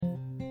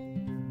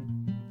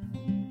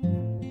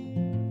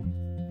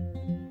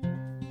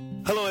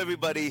Hello,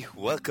 everybody.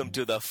 Welcome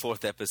to the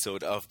fourth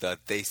episode of the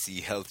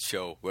Desi Health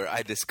Show, where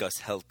I discuss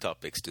health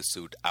topics to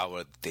suit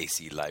our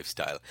Desi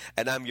lifestyle.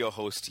 And I'm your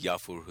host,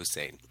 Yafur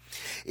Hussain.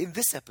 In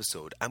this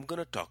episode, I'm going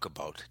to talk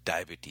about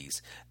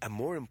diabetes, and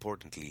more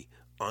importantly,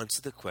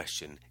 answer the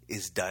question,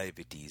 is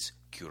diabetes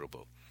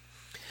curable?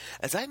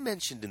 As I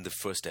mentioned in the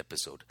first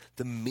episode,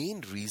 the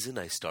main reason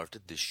I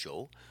started this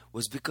show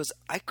was because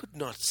I could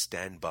not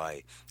stand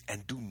by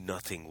and do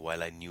nothing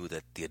while I knew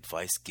that the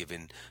advice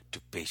given to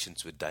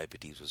patients with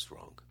diabetes was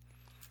wrong.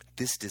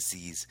 This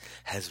disease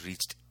has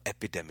reached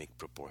epidemic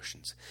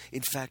proportions.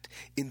 In fact,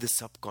 in the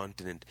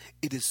subcontinent,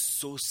 it is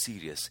so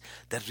serious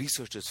that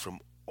researchers from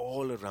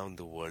all around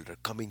the world are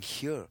coming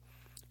here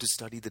to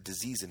study the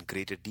disease in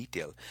greater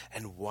detail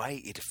and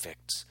why it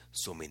affects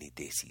so many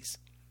Desis.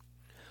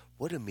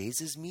 What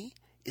amazes me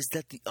is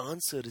that the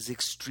answer is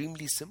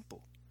extremely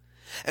simple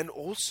and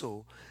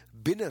also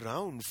been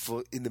around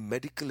in the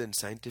medical and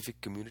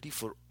scientific community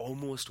for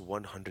almost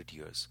 100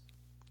 years.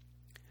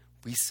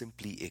 We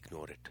simply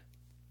ignore it.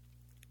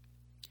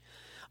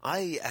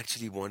 I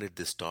actually wanted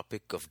this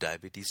topic of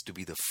diabetes to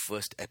be the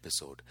first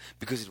episode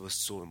because it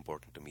was so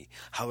important to me.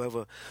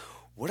 However,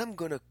 what I'm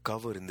going to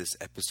cover in this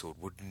episode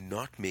would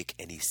not make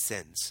any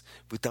sense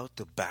without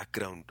the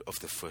background of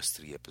the first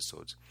three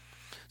episodes.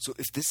 So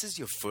if this is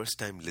your first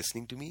time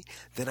listening to me,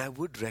 then I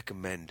would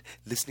recommend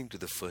listening to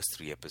the first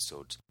three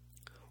episodes.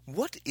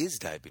 What is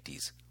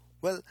diabetes?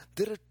 Well,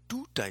 there are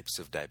two types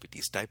of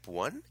diabetes, type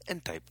 1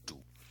 and type 2.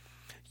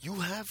 You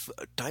have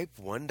type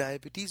 1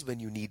 diabetes when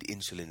you need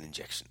insulin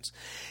injections.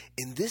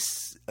 In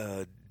this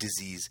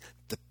disease,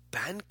 the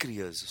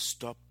pancreas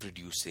stop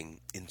producing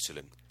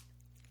insulin.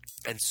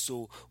 And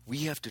so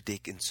we have to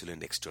take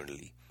insulin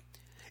externally.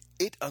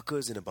 It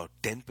occurs in about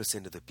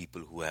 10% of the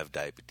people who have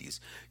diabetes,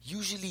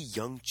 usually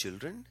young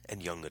children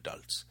and young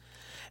adults.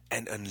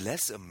 And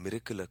unless a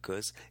miracle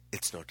occurs,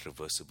 it's not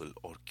reversible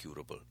or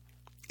curable.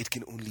 It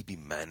can only be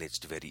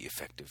managed very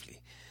effectively.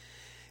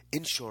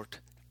 In short,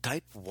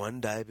 type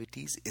 1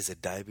 diabetes is a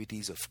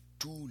diabetes of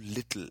too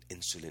little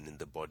insulin in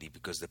the body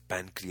because the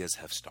pancreas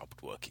have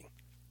stopped working.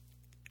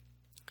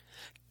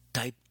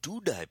 Type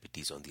 2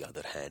 diabetes, on the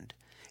other hand,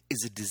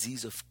 is a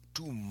disease of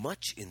too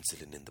much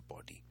insulin in the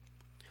body.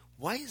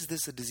 Why is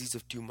this a disease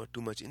of too much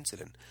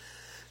insulin?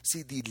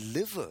 See, the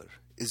liver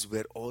is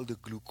where all the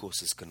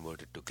glucose is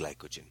converted to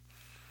glycogen.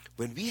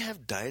 When we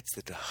have diets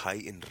that are high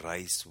in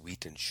rice,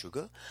 wheat, and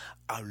sugar,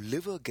 our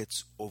liver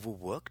gets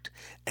overworked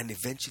and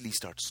eventually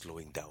starts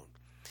slowing down.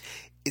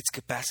 Its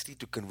capacity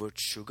to convert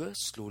sugar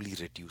slowly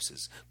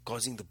reduces,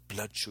 causing the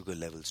blood sugar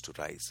levels to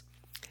rise.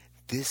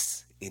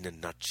 This, in a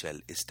nutshell,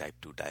 is type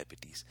 2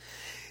 diabetes.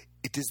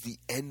 It is the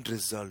end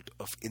result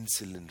of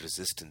insulin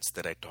resistance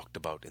that I talked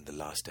about in the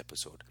last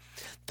episode.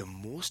 The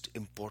most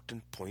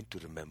important point to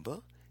remember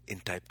in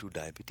type 2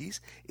 diabetes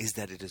is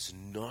that it is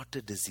not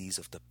a disease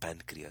of the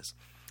pancreas,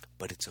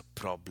 but it's a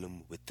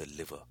problem with the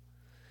liver.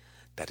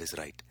 That is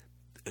right,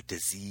 a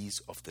disease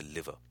of the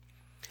liver.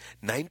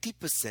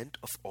 90%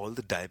 of all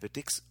the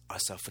diabetics are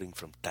suffering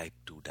from type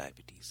 2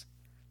 diabetes.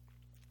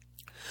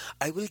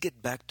 I will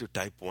get back to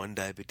type 1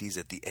 diabetes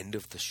at the end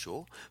of the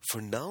show.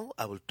 For now,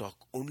 I will talk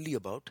only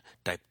about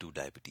type 2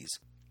 diabetes.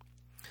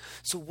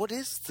 So what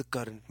is the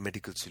current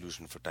medical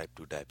solution for type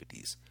 2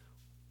 diabetes?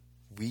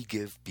 We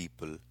give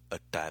people a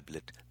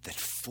tablet that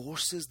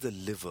forces the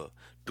liver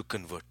to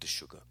convert to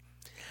sugar.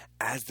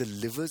 As the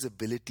liver's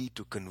ability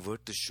to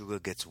convert to sugar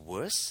gets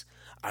worse,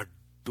 our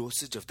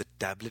dosage of the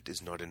tablet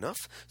is not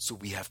enough, so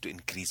we have to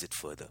increase it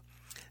further.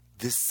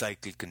 This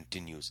cycle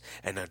continues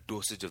and our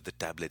dosage of the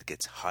tablet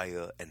gets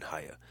higher and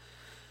higher.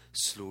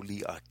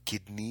 Slowly our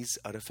kidneys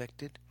are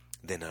affected,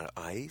 then our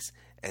eyes,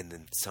 and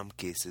in some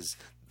cases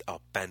our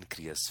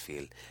pancreas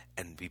fail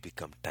and we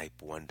become type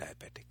 1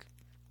 diabetic.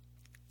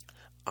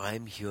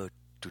 I'm here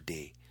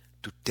today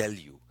to tell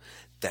you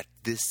that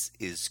this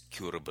is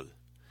curable.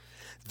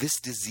 This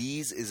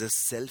disease is a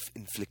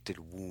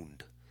self-inflicted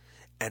wound.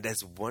 And as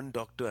one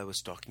doctor I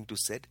was talking to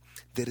said,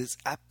 there is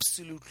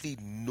absolutely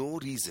no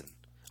reason,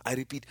 I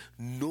repeat,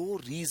 no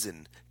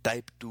reason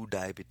type 2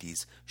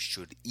 diabetes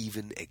should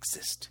even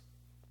exist.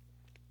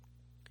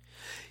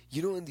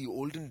 You know, in the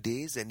olden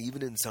days and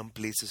even in some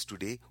places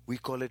today, we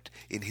call it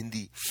in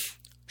Hindi,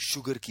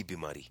 sugar ki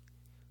bimari,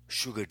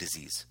 sugar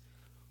disease.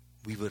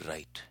 We were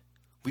right.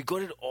 We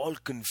got it all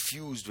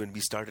confused when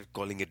we started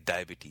calling it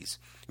diabetes.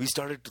 We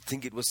started to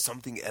think it was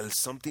something else,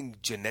 something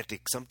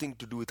genetic, something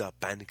to do with our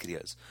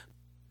pancreas.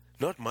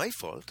 Not my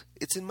fault,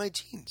 it's in my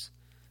genes.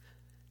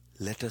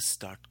 Let us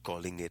start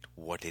calling it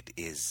what it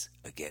is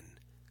again.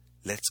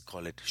 Let's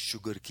call it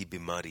sugar ki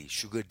bimari,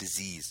 sugar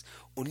disease.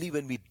 Only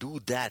when we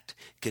do that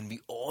can we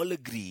all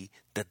agree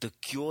that the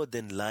cure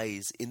then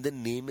lies in the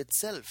name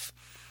itself.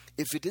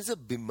 If it is a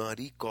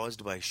bimari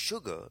caused by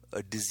sugar,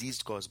 a disease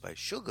caused by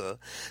sugar,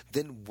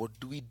 then what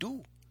do we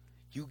do?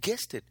 You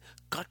guessed it,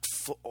 cut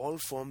for all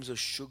forms of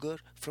sugar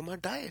from our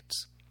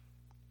diets.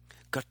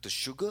 Cut the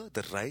sugar,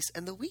 the rice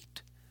and the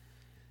wheat.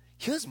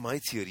 Here's my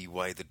theory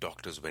why the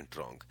doctors went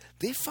wrong.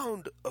 They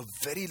found a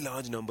very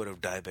large number of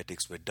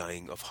diabetics were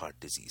dying of heart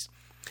disease.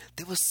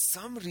 there was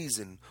some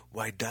reason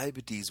why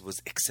diabetes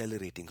was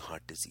accelerating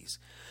heart disease,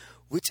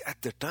 which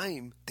at the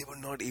time they were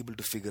not able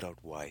to figure out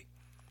why.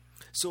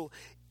 So,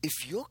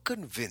 if you're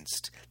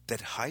convinced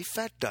that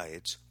high-fat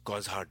diets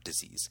cause heart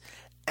disease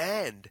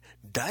and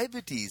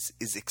diabetes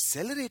is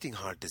accelerating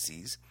heart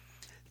disease,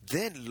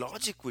 then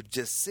logic would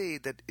just say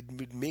that it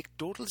would make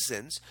total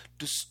sense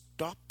to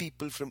stop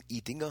people from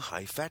eating a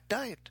high-fat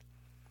diet.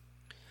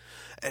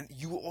 And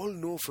you all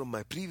know from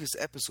my previous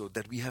episode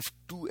that we have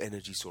two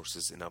energy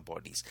sources in our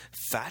bodies,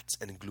 fats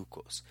and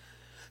glucose.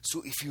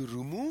 So if you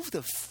remove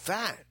the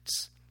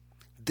fats,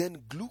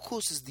 then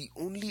glucose is the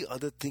only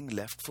other thing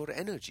left for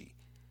energy.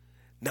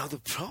 Now the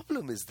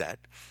problem is that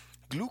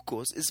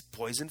glucose is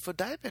poison for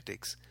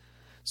diabetics.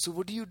 So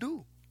what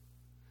do?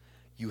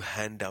 You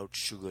hand out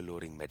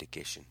sugar-lowering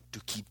medication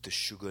to keep the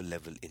sugar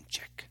level in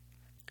check.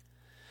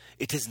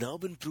 It has now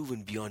been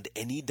proven beyond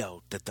any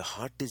doubt that the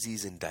heart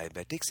disease in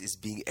diabetics is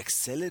being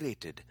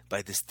accelerated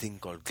by this thing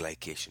called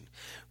glycation.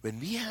 When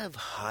we have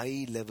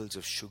high levels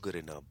of sugar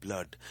in our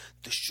blood,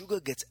 the sugar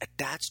gets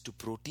attached to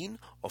protein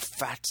or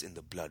fats in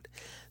the blood.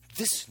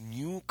 This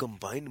new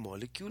combined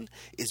molecule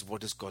is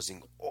what is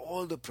causing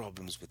all the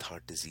problems with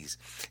heart disease,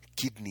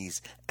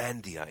 kidneys,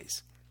 and the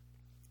eyes.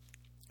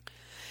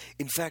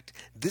 In fact,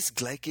 this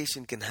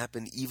glycation can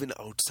happen even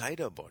outside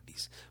our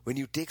bodies. When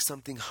you take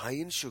something high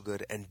in sugar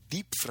and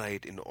deep fry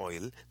it in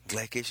oil,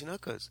 glycation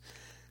occurs.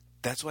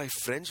 That's why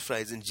French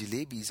fries and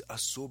jalebis are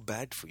so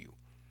bad for you.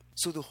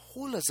 So the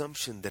whole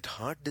assumption that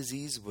heart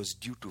disease was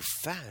due to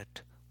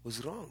fat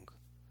was wrong.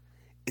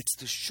 It's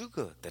the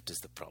sugar that is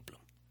the problem.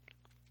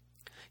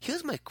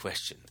 Here's my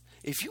question.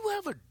 If you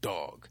have a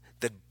dog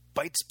that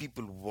bites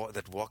people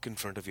that walk in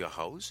front of your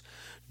house,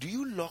 do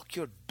you lock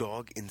your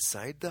dog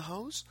inside the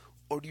house?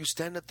 Or do you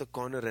stand at the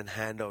corner and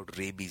hand out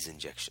rabies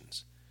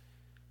injections?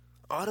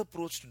 Our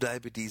approach to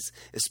diabetes,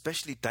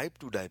 especially type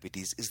 2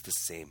 diabetes, is the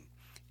same.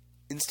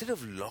 Instead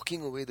of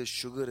locking away the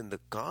sugar and the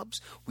carbs,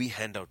 we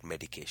hand out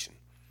medication.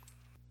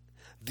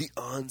 The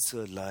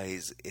answer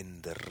lies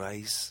in the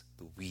rice,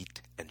 the wheat,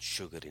 and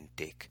sugar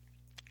intake.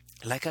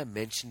 Like I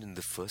mentioned in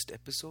the first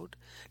episode,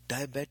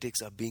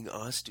 diabetics are being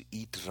asked to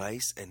eat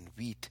rice and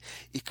wheat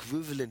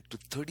equivalent to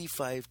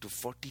 35 to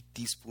 40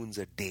 teaspoons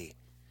a day,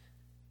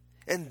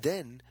 and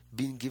then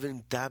being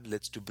given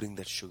tablets to bring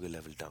that sugar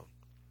level down.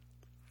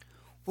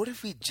 What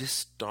if we just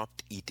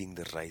stopped eating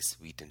the rice,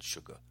 wheat, and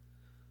sugar?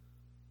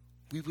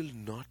 We will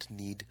not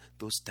need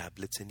those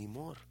tablets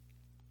anymore.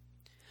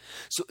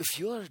 So if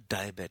you're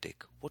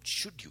diabetic, what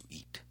should you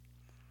eat?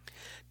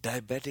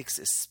 Diabetics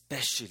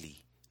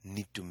especially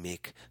need to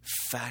make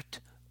fat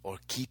or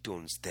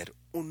ketones their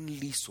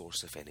only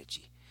source of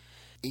energy.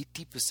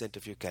 80%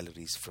 of your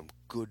calories from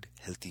good,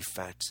 healthy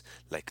fats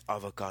like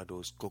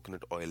avocados,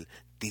 coconut oil,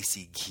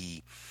 desi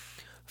ghee,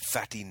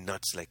 fatty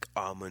nuts like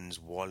almonds,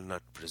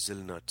 walnut, Brazil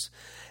nuts,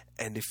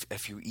 and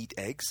if you eat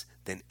eggs,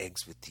 then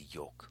eggs with the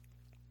yolk.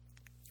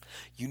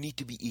 You need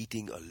to be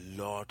eating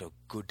a lot of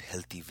good,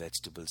 healthy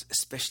vegetables,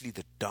 especially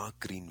the dark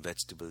green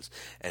vegetables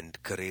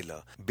and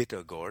Curable,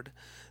 bitter gourd,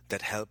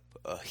 that help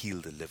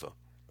heal the liver.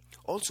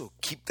 Also,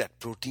 keep that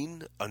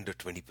protein under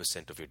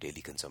 20% of your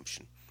daily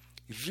consumption.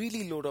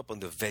 Really load up on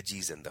the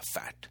veggies and the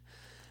fat.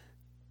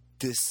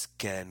 This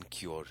can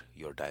cure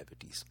your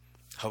diabetes.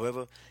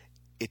 However,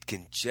 it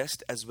can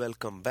just as well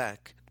come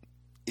back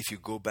if you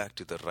go back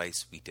to the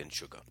rice, wheat, and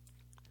sugar.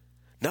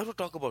 Now to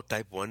talk about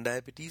type 1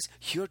 diabetes,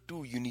 here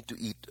too you need to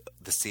eat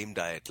the same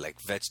diet like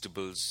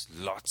vegetables,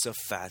 lots of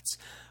fats,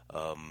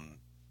 a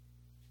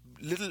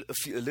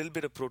little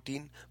bit of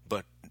protein,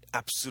 but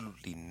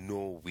absolutely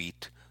no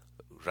wheat,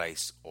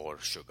 rice, or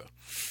sugar.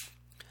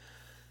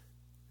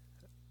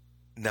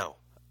 Now,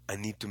 I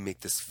need to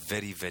make this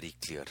very, very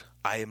clear.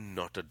 I am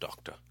not a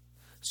doctor.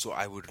 So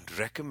I would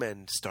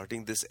recommend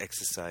starting this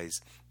exercise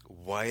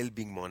while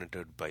being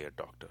monitored by a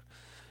doctor.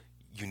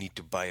 You need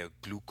to buy a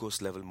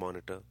glucose level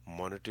monitor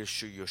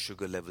your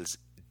sugar levels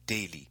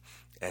daily.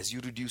 As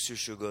you reduce your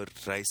sugar,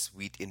 rice,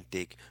 wheat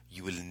intake,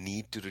 you will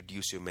need to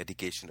reduce your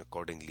medication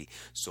accordingly.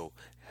 So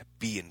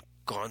be in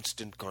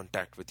constant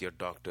contact with your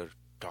doctor.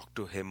 Talk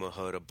to him or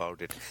her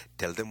about it.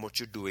 Tell them what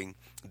you're doing.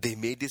 They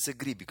may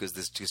disagree because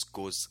this just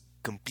goes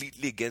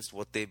completely against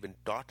what they've been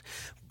taught,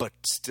 but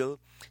still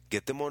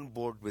get them on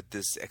board with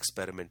this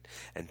experiment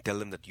and tell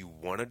them that you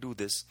want to do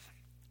this,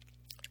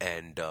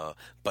 and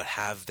but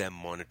have them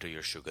monitor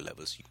your sugar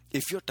levels.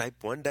 If you're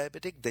type 1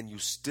 diabetic, then you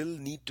still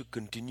need to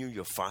continue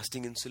your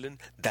fasting insulin.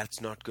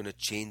 That's not going to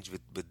change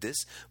with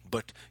this,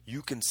 but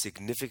you can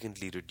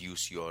significantly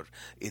reduce your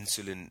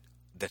insulin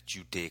that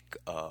you take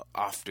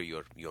after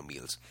your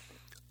meals.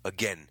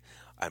 Again,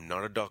 I'm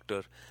not a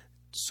doctor,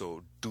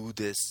 so do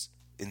this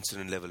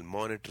insulin level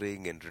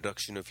monitoring and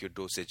reduction of your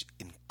dosage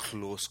in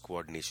close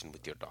coordination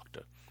with your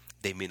doctor.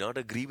 They may not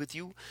agree with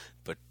you,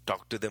 but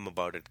talk to them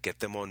about it, get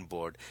them on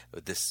board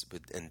with this,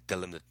 and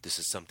tell them that this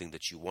is something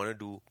that you want to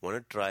do, want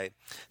to try.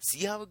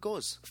 See how it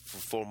goes for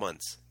 4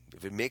 months.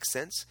 If it makes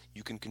sense,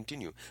 you can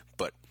continue,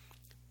 but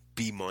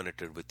be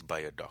monitored by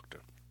your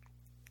doctor.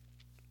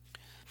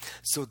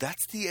 So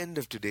that's the end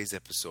of today's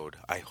episode.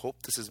 I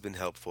hope this has been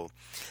helpful.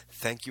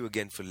 Thank you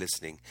again for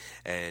listening.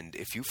 And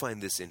if you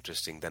find this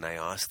interesting, then I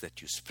ask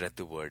that you spread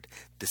the word,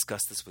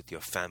 discuss this with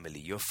your family,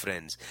 your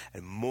friends,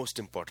 and most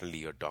importantly,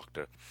 your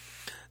doctor.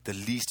 The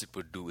least it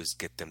would do is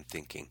get them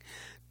thinking.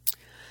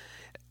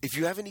 If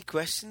you have any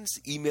questions,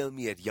 email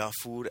me at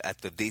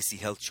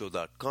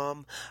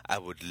yafoor@thedesihealthshow.com. I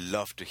would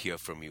love to hear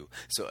from you.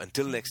 So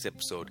until next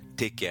episode,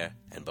 take care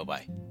and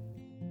bye-bye.